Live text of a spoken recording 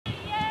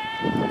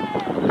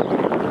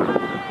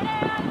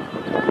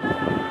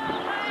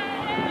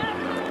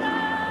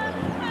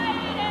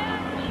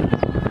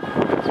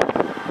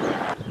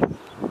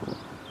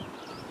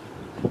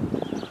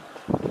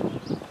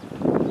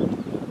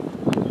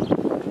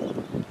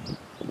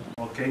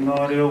kei ngā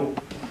reo,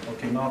 o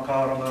ki ngā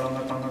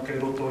kārangarangatanga kei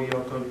roto i a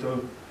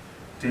koutou,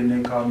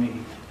 tēnei ka mihi,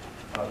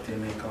 a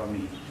tēnei ka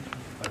mihi,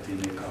 a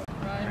tēnei ka mihi.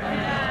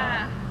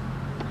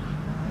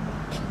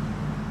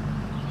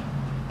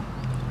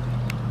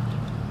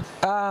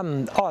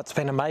 It's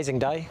been an amazing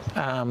day.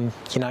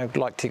 You know, I'd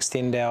like to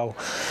extend our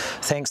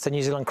thanks to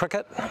New Zealand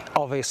Cricket,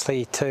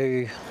 obviously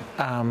to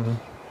our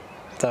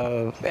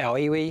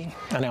iwi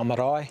and our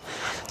marae.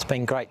 It's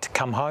been great to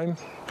come home,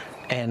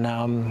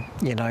 and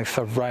you know,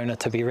 for Rona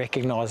to be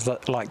recognised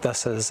like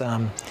this is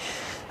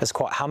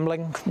quite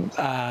humbling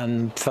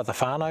for the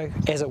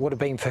whānau, as it would have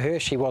been for her.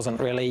 She wasn't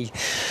really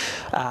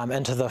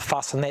into the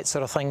fuss and that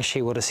sort of thing.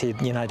 She would have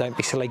said, you know, don't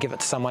be silly, give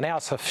it to someone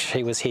else if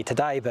she was here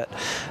today, but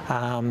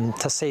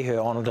to see her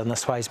honoured in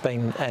this way has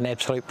been an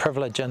absolute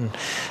privilege, and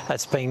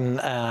it's been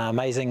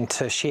amazing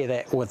to share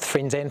that with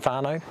friends and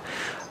whānau,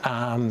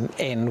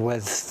 and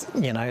with,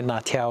 you know,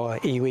 Ngā Te Awa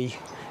iwi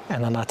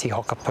and the Ngāti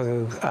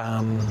Hokapu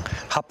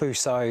hapu,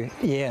 so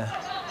yeah,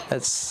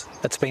 it's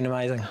been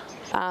amazing.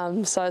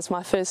 So it's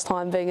my first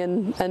time being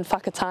in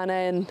whakatane,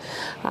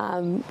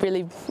 and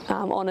really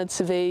honoured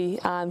to be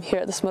here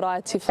at this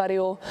Marae Te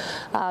Whare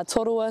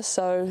Toroa.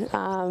 So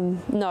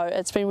no,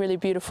 it's been really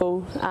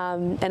beautiful,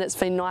 and it's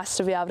been nice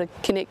to be able to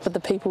connect with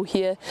the people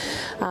here,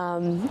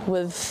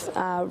 with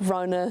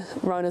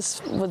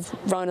Rona's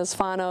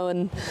whānau,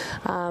 and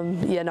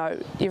yeah, no,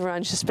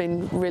 everyone's just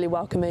been really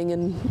welcoming,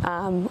 and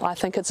I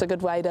think it's a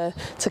good way to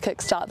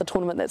kickstart the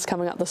tournament that's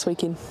coming up this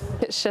weekend.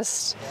 It's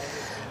just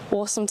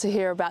awesome to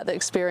hear about the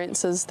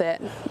experiences that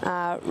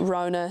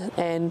Rona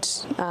and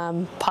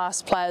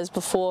past players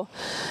before,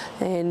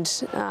 and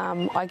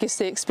I guess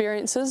the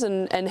experiences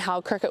and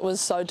how cricket was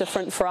so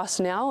different for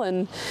us now,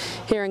 and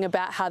hearing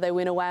about how they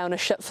went away on a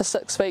ship for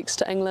 6 weeks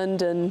to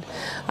England, and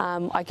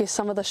I guess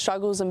some of the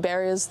struggles and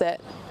barriers that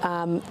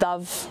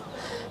they've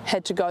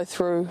had to go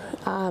through,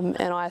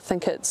 and I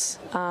think it's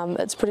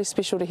pretty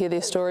special to hear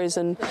their stories,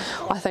 and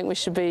I think we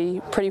should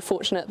be pretty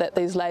fortunate that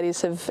these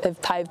ladies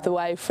have paved the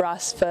way for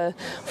us to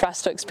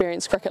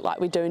experience cricket like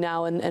we do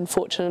now, and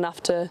fortunate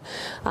enough to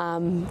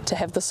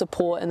have the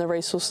support and the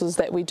resources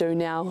that we do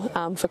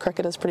now for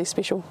cricket is pretty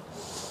special.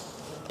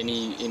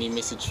 Any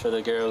message for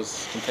the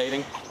girls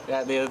competing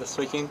out there this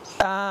weekend?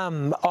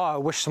 I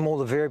wish them all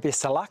the very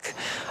best of luck.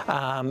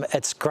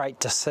 It's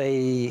great to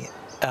see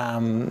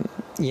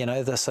you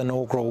know, this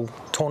inaugural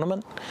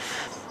tournament.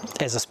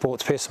 As a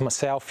sports person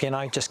myself, you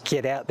know, just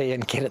get out there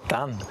and get it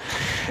done.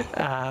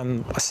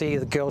 I see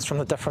the girls from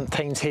the different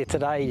teams here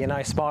today, you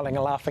know, smiling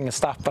and laughing and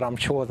stuff, but I'm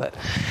sure that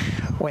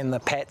when the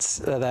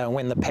pads and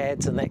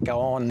that go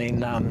on,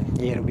 then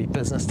yeah, it'll be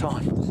business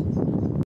time.